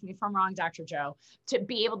emergency, correct me if I'm wrong, Dr. Joe, to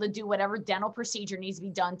be able to do whatever dental procedure needs to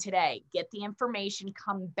be done today. Get the information,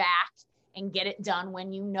 come back and get it done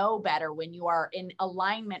when you know better, when you are in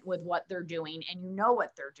alignment with what they're doing and you know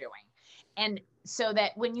what they're doing. And so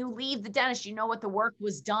that when you leave the dentist, you know what the work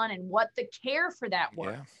was done and what the care for that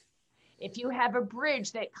work. Yeah. If you have a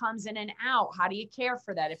bridge that comes in and out, how do you care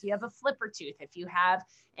for that? If you have a flipper tooth, if you have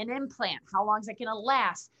an implant, how long is it going to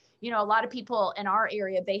last? A lot of people in our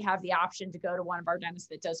area, they have the option to go to one of our dentists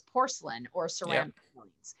that does porcelain or Yep. ceramic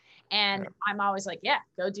fillings. And Yep. I'm always like, yeah,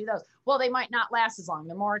 go do those. Well, they might not last as long.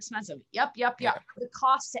 They're more expensive. Yep. Yeah. The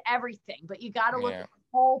cost to everything, but you got to look Yeah. at the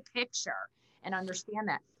whole picture and understand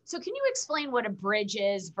that. So can you explain what a bridge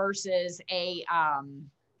is versus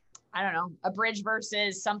I don't know, a bridge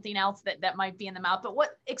versus something else that might be in the mouth, but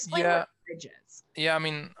explain what Yeah. a bridge is. Yeah, I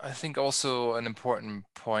mean, I think also an important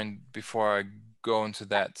point before I go into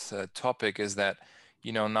that topic is that,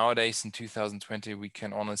 nowadays in 2020, we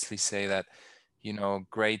can honestly say that,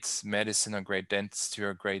 great medicine or great dentistry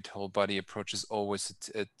or great whole body approach is always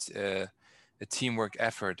a teamwork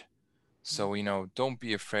effort. So, don't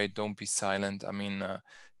be afraid, don't be silent. I mean,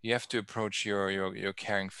 you have to approach your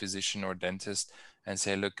caring physician or dentist and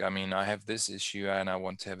say, look, I mean, I have this issue and I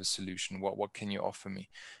want to have a solution. What can you offer me?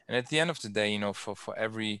 And at the end of the day, for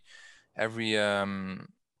every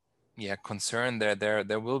yeah, concern,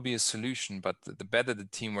 there will be a solution, but the better the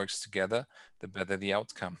team works together, the better the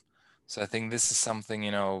outcome. So I think this is something,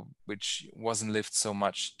 which wasn't lived so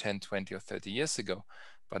much 10, 20, or 30 years ago,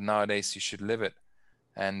 but nowadays you should live it.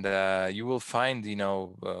 And you will find,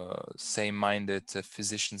 same-minded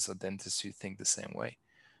physicians or dentists who think the same way.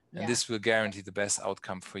 And Yeah. this will guarantee the best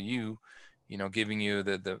outcome for you, giving you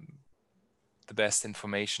the best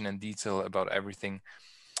information and detail about everything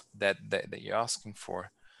that you're asking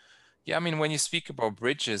for. Yeah, I mean, when you speak about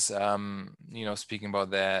bridges, speaking about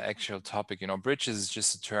the actual topic, bridges is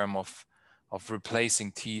just a term of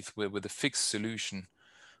replacing teeth with a fixed solution.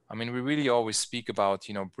 I mean, we really always speak about,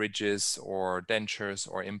 bridges or dentures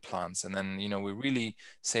or implants. And then, we really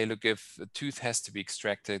say, look, if a tooth has to be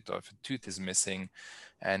extracted or if a tooth is missing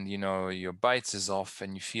and, your bites is off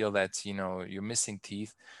and you feel that, you're missing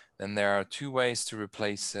teeth, then there are two ways to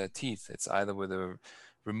replace teeth. It's either with a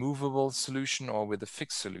removable solution or with a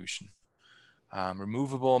fixed solution.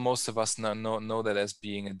 Removable, most of us know that as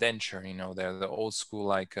being a denture. They're the old school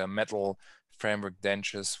like metal framework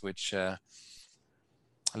dentures, which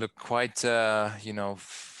look quite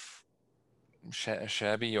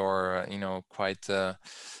shabby or quite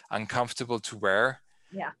uncomfortable to wear.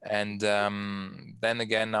 Yeah. And then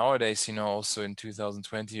again, nowadays, also in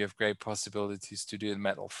 2020, you have great possibilities to do it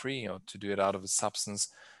metal free, or to do it out of a substance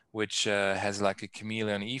which has like a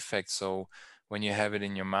chameleon effect. So when you have it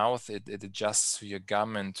in your mouth, it adjusts to your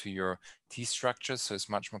gum and to your teeth structure. So it's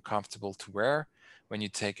much more comfortable to wear. When you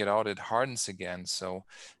take it out, it hardens again. So,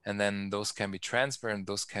 and then those can be transparent,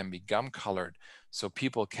 those can be gum colored. So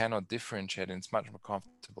people cannot differentiate, and it's much more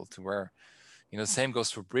comfortable to wear. Same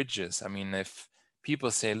goes for bridges. I mean, if people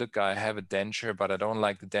say, look, I have a denture, but I don't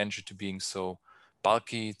like the denture to being so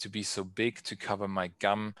bulky, to be so big, to cover my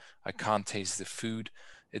gum, I can't taste the food,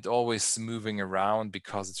 it always moving around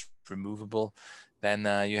because it's removable, then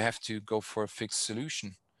you have to go for a fixed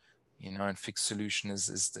solution. And fixed solution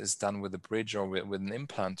is done with a bridge or with an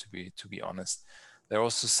implant, to be honest. There are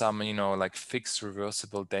also some, like fixed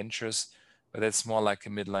reversible dentures, but that's more like a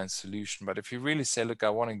midline solution. But if you really say, look, I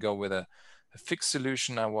want to go with a fixed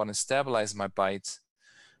solution, I want to stabilize my bite,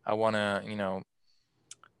 I want to,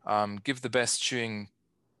 give the best chewing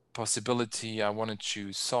possibility, I want to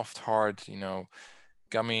chew soft, hard,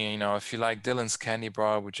 gummy. If you like Dylan's candy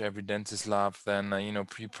bar, which every dentist loves, then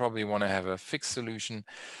you probably want to have a fixed solution.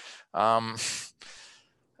 um,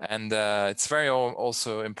 and it's very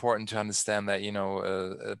also important to understand that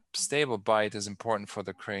a stable bite is important for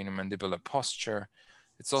the craniomandibular posture.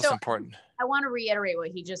 It's So also important. I want to reiterate what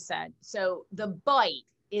he just said. So the bite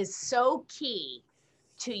is so key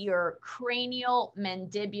to your cranial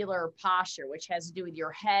mandibular posture, which has to do with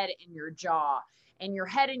your head and your jaw. And your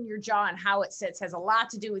head and your jaw and how it sits has a lot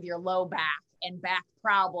to do with your low back and back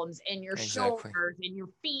problems and your Exactly. shoulders and your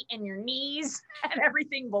feet and your knees and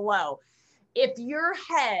everything below. If your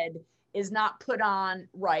head is not put on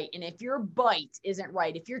right, and if your bite isn't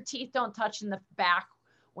right, if your teeth don't touch in the back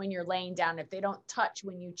when you're laying down, if they don't touch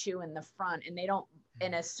when you chew in the front, and they don't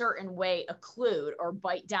in a certain way occlude or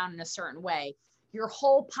bite down in a certain way, your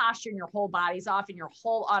whole posture and your whole body's off and your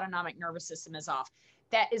whole autonomic nervous system is off.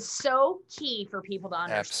 That is so key for people to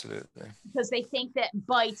understand, Absolutely. because they think that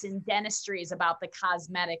bites in dentistry is about the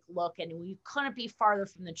cosmetic look, and we couldn't be farther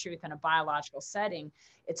from the truth in a biological setting.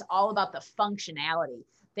 It's all about the functionality.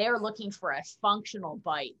 They are looking for a functional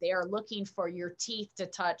bite. They are looking for your teeth to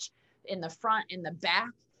touch in the front and the back,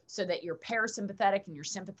 so that your parasympathetic and your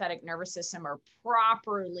sympathetic nervous system are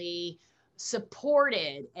properly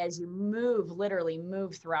supported as you literally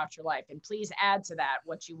move throughout your life. And please add to that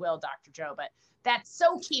what you will, Dr. Joe, but that's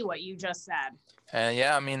so key what you just said.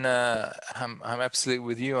 Yeah, I mean, I'm absolutely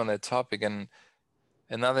with you on that topic. And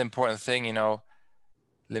another important thing,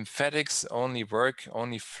 lymphatics only work,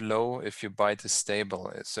 only flow if your bite is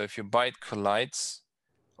stable. So if your bite collides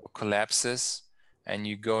or collapses and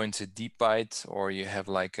you go into deep bite, or you have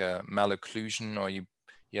like a malocclusion, or you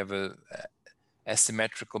have a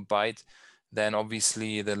asymmetrical bite, then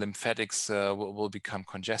obviously the lymphatics will become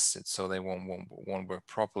congested, so they won't work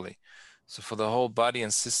properly. So for the whole body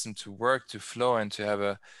and system to work, to flow, and to have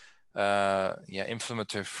a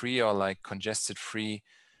inflammatory free, or like congested free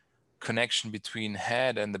connection between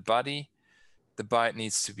head and the body, the bite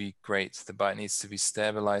needs to be great. The bite needs to be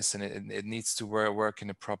stabilized, and it needs to work in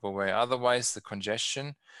a proper way. Otherwise, the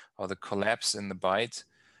congestion or the collapse in the bite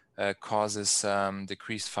causes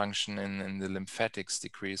decreased function in the lymphatics,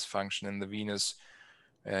 decreased function in the venous,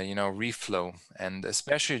 reflow. And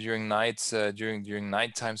especially during nights, during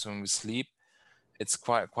night times when we sleep, it's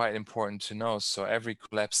quite important to know. So every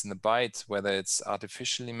collapse in the bite, whether it's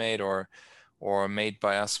artificially made or made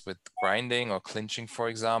by us with grinding or clinching, for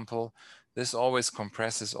example, this always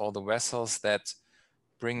compresses all the vessels that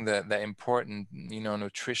bring the important,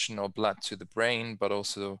 nutrition or blood to the brain, but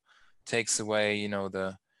also takes away,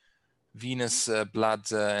 the venous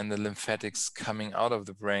blood and the lymphatics coming out of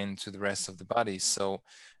the brain to the rest of the body. So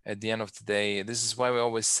at the end of the day, this is why we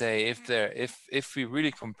always say, if we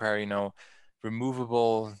really compare,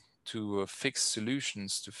 removable to fixed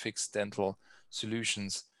solutions, to fixed dental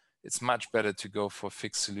solutions, it's much better to go for a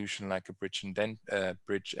fixed solution like a bridge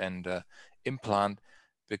and implant,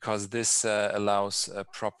 because this allows a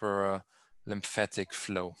proper lymphatic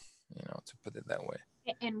flow, to put it that way.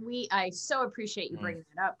 And I so appreciate you Mm. bringing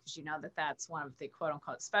it up, because you know that that's one of the quote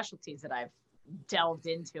unquote specialties that I've delved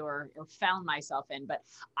into, or found myself in. But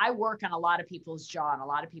I work on a lot of people's jaw and a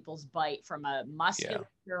lot of people's bite from a Yeah.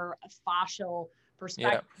 muscular, a fascial Yeah.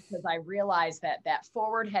 perspective, because I realize that that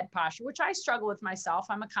forward head posture, which I struggle with myself,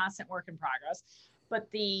 I'm a constant work in progress, but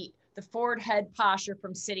the forward head posture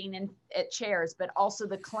from sitting in at chairs, but also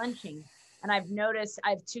the clenching. And I've noticed, I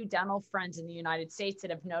have two dental friends in the United States that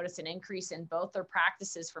have noticed an increase in both their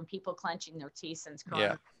practices from people clenching their teeth since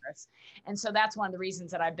Yeah. coronavirus. And so that's one of the reasons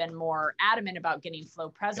that I've been more adamant about getting Flow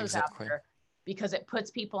Prezos out Exactly. there. because it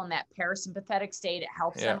puts people in that parasympathetic state. It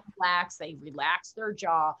helps Yeah. them relax. They relax their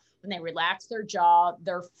jaw. When they relax their jaw,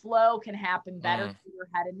 their flow can happen better Mm. through your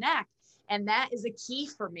head and neck. And that is a key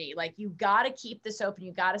for me. Like, you got to keep this open.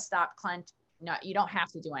 You got to stop clench. No, you don't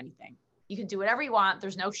have to do anything. You can do whatever you want.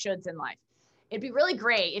 There's no shoulds in life. It'd be really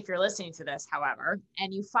great if you're listening to this, however,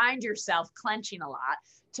 and you find yourself clenching a lot,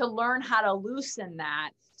 to learn how to loosen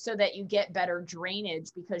that so that you get better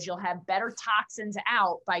drainage, because you'll have better toxins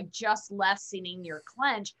out by just lessening your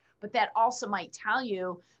clench. But that also might tell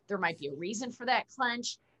you there might be a reason for that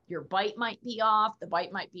clench. Your bite might be off. The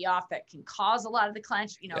bite might be off. That can cause a lot of the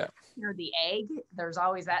clench, Yeah. or the egg. There's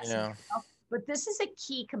always that. Yeah. But this is a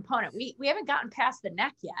key component. We haven't gotten past the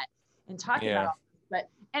neck yet in talking Yeah. about, but,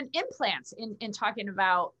 and implants in talking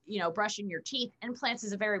about, brushing your teeth. Implants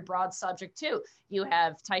is a very broad subject too. You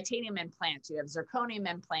have titanium implants, you have zirconium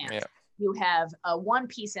implants, Yeah. you have a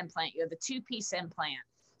one-piece implant, you have a two-piece implant.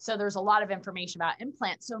 So there's a lot of information about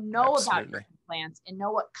implants. So know about your implants and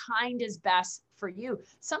know what kind is best for you.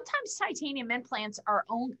 Sometimes titanium implants are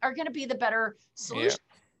going to be the better solution.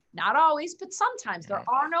 Yeah. Not always, but sometimes. There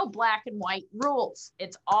are no black and white rules.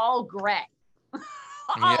 It's all gray.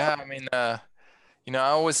 Yeah, I mean, I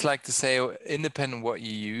always like to say, independent what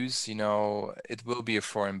you use, it will be a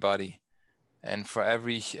foreign body. And for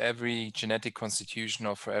every genetic constitution,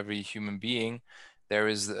 or for every human being, there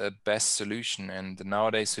is a best solution. And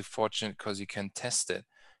nowadays we're fortunate because you can test it,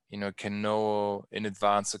 can know in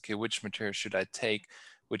advance, okay, which material should I take,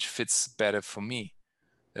 which fits better for me.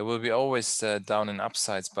 There will be always down and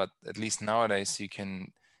upsides, but at least nowadays you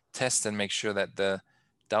can test and make sure that the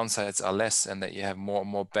downsides are less and that you have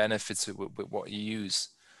more benefits with what you use.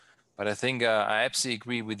 But I think I absolutely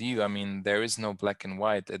agree with you. I mean, there is no black and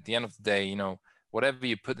white. At the end of the day, whatever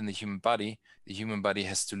you put in the human body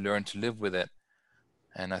has to learn to live with it.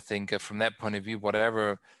 And I think from that point of view,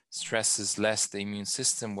 whatever stresses less the immune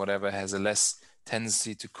system, whatever has a less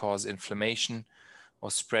tendency to cause inflammation or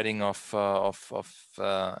spreading of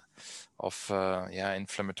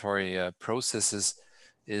inflammatory processes,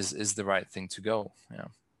 is the right thing to go. Yeah,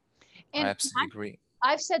 I And absolutely agree.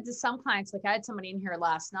 I've said to some clients, like I had somebody in here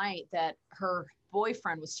last night that her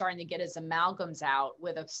boyfriend was starting to get his amalgams out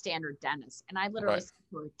with a standard dentist. And I literally Right. said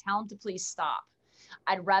to her, tell him to please stop.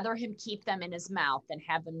 I'd rather him keep them in his mouth than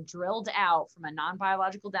have them drilled out from a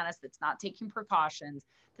non-biological dentist that's not taking precautions,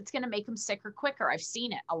 that's going to make him sicker quicker. I've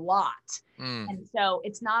seen it a lot. And so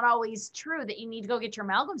it's not always true that you need to go get your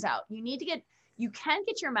amalgams out. You can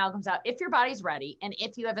get your amalgams out if your body's ready and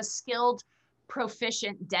if you have a skilled,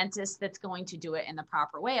 proficient dentist that's going to do it in the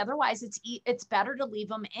proper way. Otherwise, it's better to leave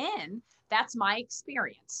them in. That's my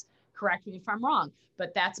experience. Correct me if I'm wrong,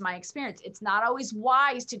 but that's my experience. It's not always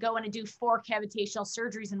wise to go in and do 4 cavitational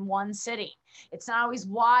surgeries in one sitting. It's not always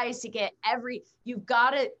wise to get you've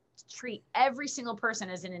got to treat every single person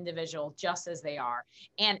as an individual, just as they are,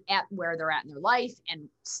 and at where they're at in their life, and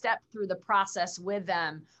step through the process with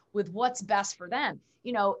them with what's best for them.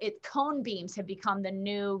 Cone beams have become the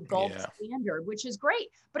new gold standard, which is great,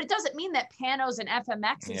 but it doesn't mean that panos and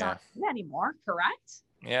FMXs aren't good anymore, correct?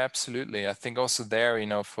 Yeah, absolutely. I think also there,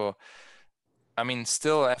 still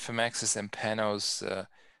FMXs and panos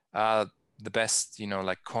are the best,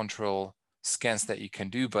 like control scans that you can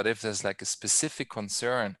do. But if there's like a specific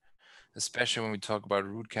concern, especially when we talk about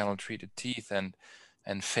root canal treated teeth and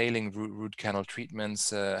failing root canal treatments,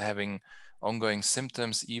 having ongoing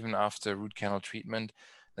symptoms even after root canal treatment,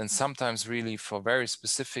 then sometimes really for very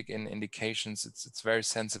specific indications, it's very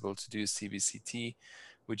sensible to do CBCT,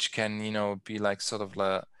 which can, be like sort of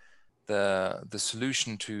the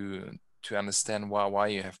solution to understand why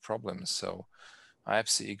you have problems. So I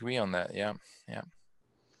absolutely agree on that. Yeah.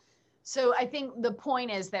 So I think the point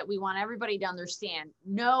is that we want everybody to understand,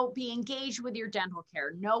 be engaged with your dental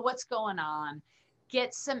care, know what's going on,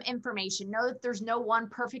 get some information, know that there's no one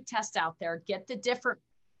perfect test out there, get the different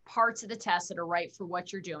parts of the test that are right for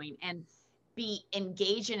what you're doing, and be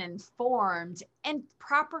engaged and informed and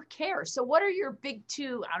proper care. So what are your big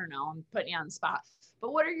 2, I don't know, I'm putting you on the spot,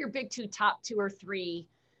 but what are your big 2, top 2 or 3,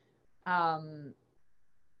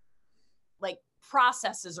 like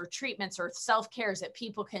processes or treatments or self-cares that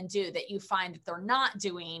people can do that you find that they're not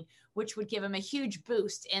doing, which would give them a huge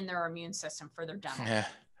boost in their immune system for their dental? Yeah.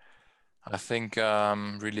 I think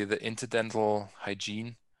really the interdental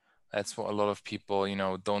hygiene, that's what a lot of people,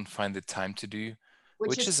 don't find the time to do,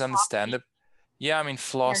 which is understandable. Yeah, I mean,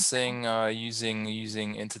 flossing,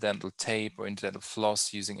 using interdental tape or interdental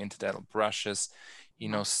floss, using interdental brushes,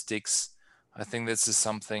 sticks. I think this is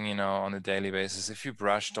something, on a daily basis. If you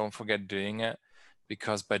brush, don't forget doing it,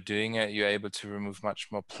 because by doing it, you're able to remove much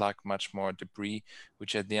more plaque, much more debris,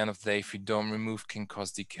 which at the end of the day, if you don't remove, can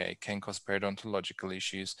cause decay, can cause periodontological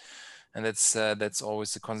issues. And that's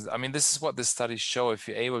always the constant. I mean, this is what the studies show. If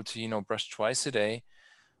you're able to, brush twice a day,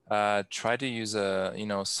 try to use a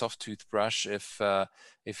soft toothbrush if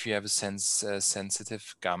you have a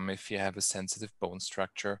sensitive gum, if you have a sensitive bone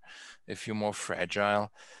structure, if you're more fragile.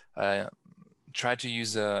 Try to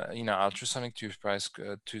use a ultrasonic toothbrush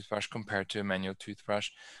compared to a manual toothbrush,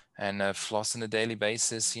 and floss on a daily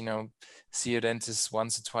basis. See your dentist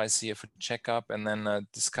once or twice a year for checkup, and then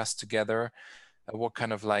discuss together what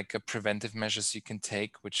kind of preventive measures you can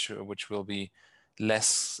take, which will be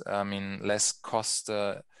less cost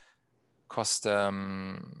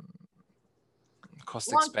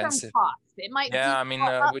Long-term expensive. cost. It might be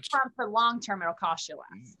Which upfront, for long-term it'll cost you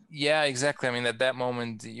less. Yeah, exactly. I mean, at that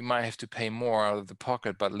moment, you might have to pay more out of the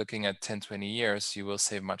pocket, but looking at 10, 20 years, you will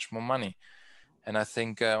save much more money. And I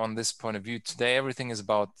think on this point of view, today, everything is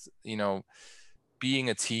about, being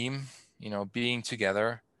a team, being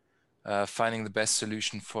together, finding the best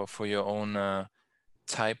solution for your own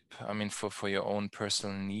type, for your own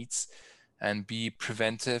personal needs, and be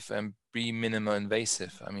preventive and be minimal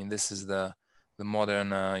invasive. I mean, this is the modern,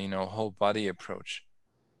 whole body approach.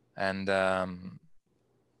 And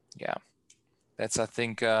yeah, that's, I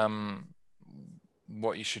think,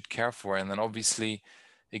 what you should care for. And then obviously,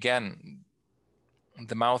 again,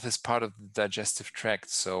 the mouth is part of the digestive tract.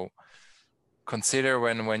 So consider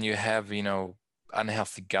when you have,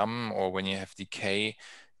 unhealthy gum, or when you have decay,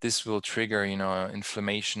 this will trigger,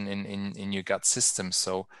 inflammation in your gut system.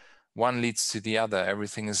 So one leads to the other.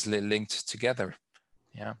 Everything is linked together.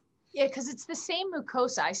 Yeah. Yeah, because it's the same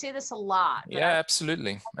mucosa. I say this a lot. Yeah,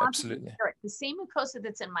 absolutely. I want you to hear it. The same mucosa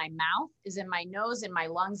that's in my mouth is in my nose, in my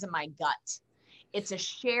lungs, and my gut. It's a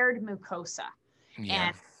shared mucosa. Yeah.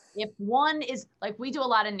 And if one is, like, we do a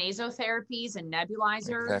lot of nasotherapies and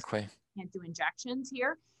nebulizers. Exactly. Can't do injections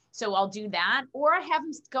here. So I'll do that, or I have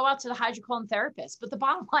them go out to the hydrocolon therapist. But the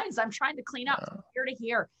bottom line is I'm trying to clean up from here to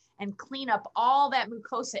here and clean up all that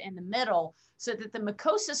mucosa in the middle, so that the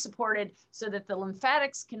mucosa is supported, so that the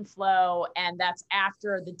lymphatics can flow. And that's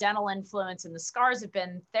after the dental influence and the scars have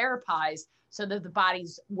been therapized, so that the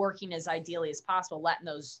body's working as ideally as possible, letting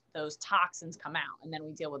those toxins come out. And then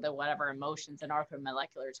we deal with the whatever emotions and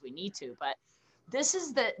orthomoleculars we need to. But this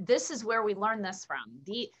is where we learn this from.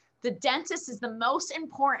 The dentist is the most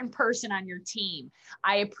important person on your team.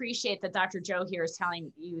 I appreciate that Dr. Joe here is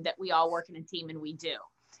telling you that we all work in a team, and we do.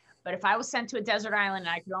 But if I was sent to a desert island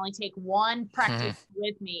and I could only take one practitioner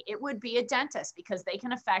with me, it would be a dentist, because they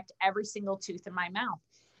can affect every single tooth in my mouth.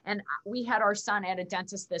 And we had our son at a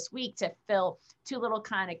dentist this week to fill 2 little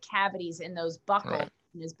kind of cavities in those buckles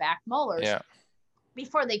in his back molars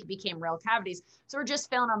before they became real cavities. So we're just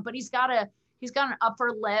filling them, but he's got an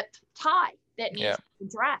upper lip tie that needs to be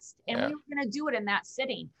addressed. And we were going to do it in that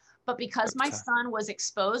sitting. But because my son was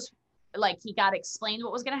exposed, like, he got explained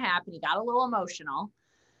what was going to happen, he got a little emotional.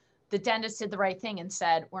 The dentist did the right thing and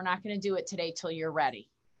said, we're not going to do it today till you're ready.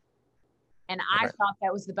 And I thought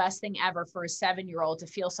that was the best thing ever for a 7-year-old, to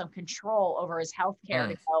feel some control over his healthcare,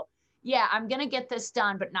 to go, yeah, I'm going to get this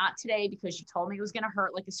done, but not today, because you told me it was going to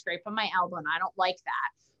hurt like a scrape on my elbow, and I don't like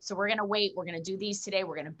that. So we're going to wait. We're going to do these today.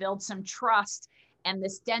 We're going to build some trust. And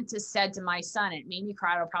this dentist said to my son, it made me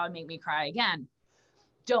cry. It'll probably make me cry again.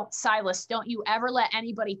 Silas, don't you ever let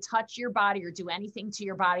anybody touch your body or do anything to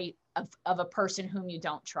your body of a person whom you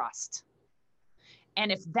don't trust.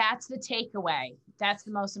 And if that's the takeaway, that's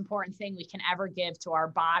the most important thing we can ever give to our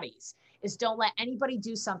bodies, is don't let anybody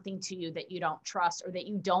do something to you that you don't trust or that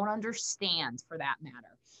you don't understand, for that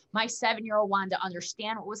matter. My 7-year-old wanted to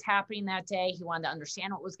understand what was happening that day. He wanted to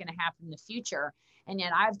understand what was going to happen in the future. And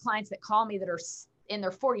yet I have clients that call me that are in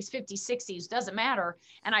their 40s, 50s, 60s, doesn't matter.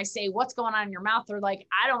 And I say, what's going on in your mouth? They're like,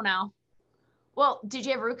 I don't know. Well, did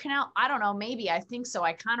you have a root canal? I don't know. Maybe. I think so.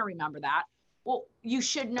 I kind of remember that. Well, you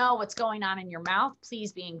should know what's going on in your mouth.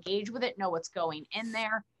 Please be engaged with it. Know what's going in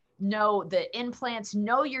there. Know the implants.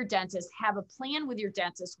 Know your dentist. Have a plan with your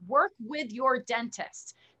dentist. Work with your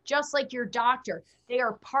dentist. Just like your doctor, they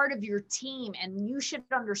are part of your team, and you should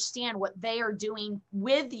understand what they are doing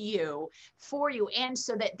with you, for you, and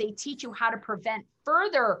so that they teach you how to prevent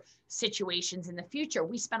further situations in the future.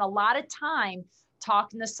 We spent a lot of time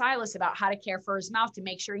talking to Silas about how to care for his mouth to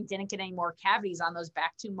make sure he didn't get any more cavities on those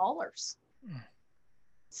back 2 molars.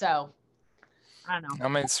 So, I don't know. I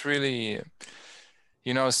mean, it's really,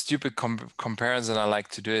 a stupid comparison I like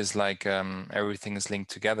to do is like everything is linked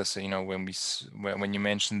together. So, when you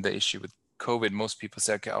mentioned the issue with COVID, most people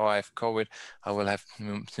say, okay, I have COVID, I will have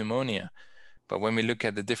pneumonia. But when we look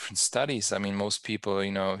at the different studies, I mean, most people,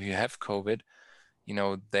 who have COVID,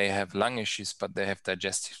 they have lung issues, but they have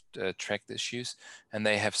digestive tract issues, and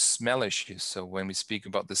they have smell issues. So when we speak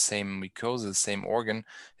about the same mucosa, the same organ,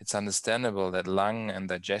 it's understandable that lung and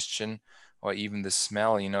digestion, or even the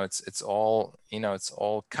smell, it's all, it's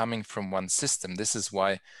all coming from one system. This is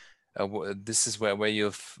why, this is where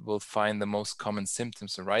you will find the most common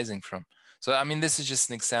symptoms arising from. So, I mean, this is just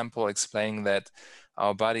an example explaining that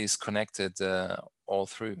our body is connected all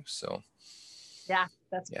through. So, Yeah,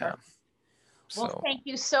 that's yeah. perfect. Well, thank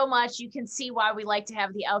you so much. You can see why we like to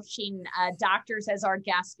have the Elfsheen doctors as our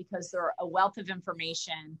guests, because they're a wealth of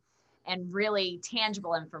information and really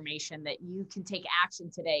tangible information that you can take action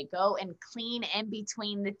today. Go and clean in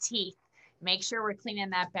between the teeth. Make sure we're cleaning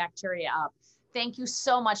that bacteria up. Thank you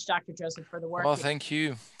so much, Dr. Josef, for the work. Well, thank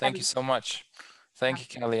you. Thank you so much. Thank you,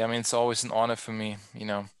 Kelly. I mean, it's always an honor for me,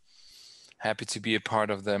 happy to be a part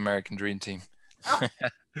of the American Dream Team. Oh,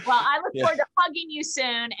 well, I look forward to hugging you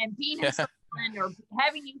soon and being in Switzerland, or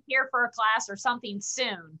having you here for a class or something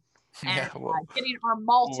soon, and getting our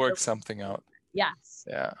multi. We'll work something out. Yes.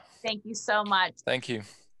 Yeah. Thank you so much. Thank you.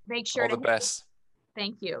 Make sure all the best.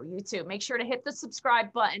 Thank you. You too. Make sure to hit the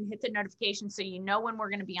subscribe button, hit the notification so you know when we're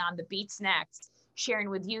going to be on the Beats next, sharing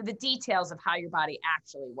with you the details of how your body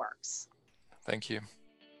actually works. Thank you.